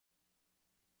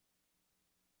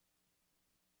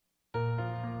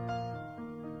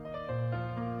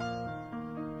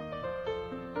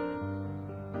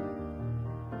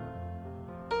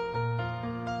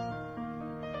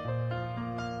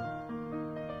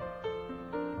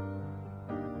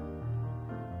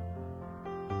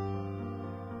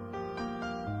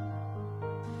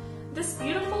This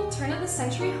beautiful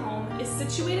turn-of-the-century home is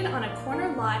situated on a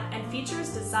corner lot and features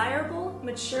desirable,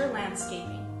 mature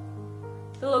landscaping.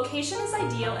 The location is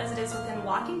ideal as it is within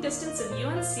walking distance of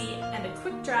UNC and a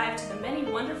quick drive to the many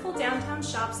wonderful downtown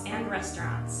shops and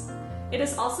restaurants. It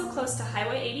is also close to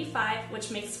Highway 85, which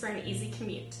makes for an easy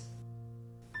commute.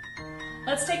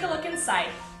 Let's take a look inside.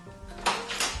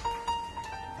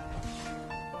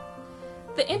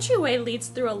 The entryway leads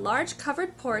through a large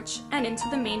covered porch and into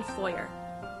the main foyer.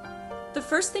 The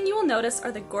first thing you will notice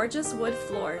are the gorgeous wood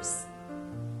floors.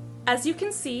 As you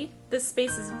can see, this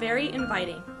space is very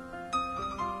inviting.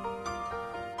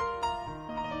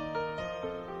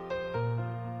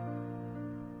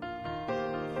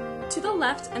 To the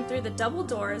left and through the double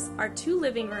doors are 2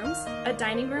 living rooms, a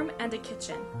dining room, and a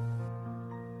kitchen.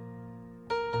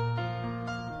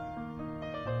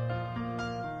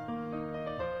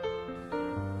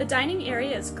 The dining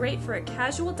area is great for a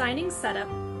casual dining setup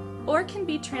or can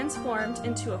be transformed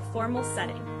into a formal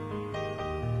setting.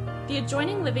 The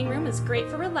adjoining living room is great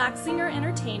for relaxing or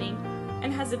entertaining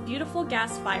and has a beautiful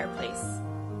gas fireplace.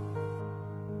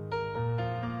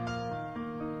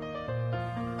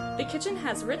 The kitchen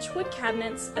has rich wood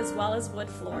cabinets as well as wood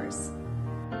floors.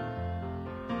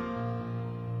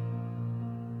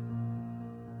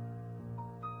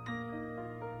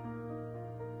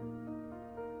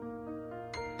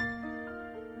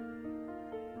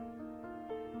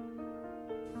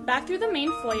 Back through the main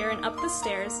foyer and up the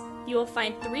stairs, you will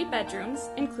find 3 bedrooms,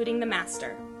 including the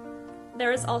master.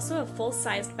 There is also a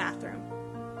full-sized bathroom.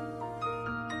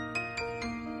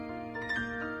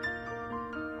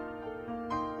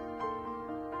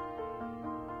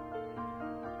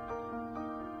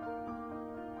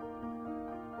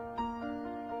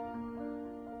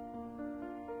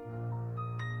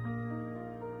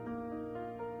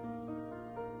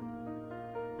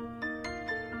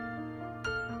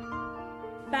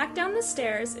 Back down the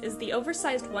stairs is the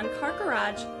oversized 1-car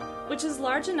garage, which is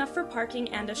large enough for parking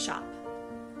and a shop.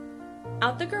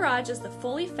 Out the garage is the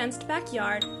fully fenced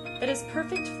backyard that is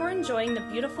perfect for enjoying the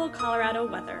beautiful Colorado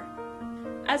weather.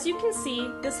 As you can see,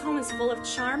 this home is full of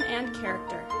charm and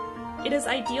character. It is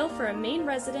ideal for a main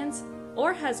residence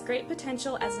or has great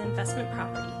potential as an investment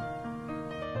property.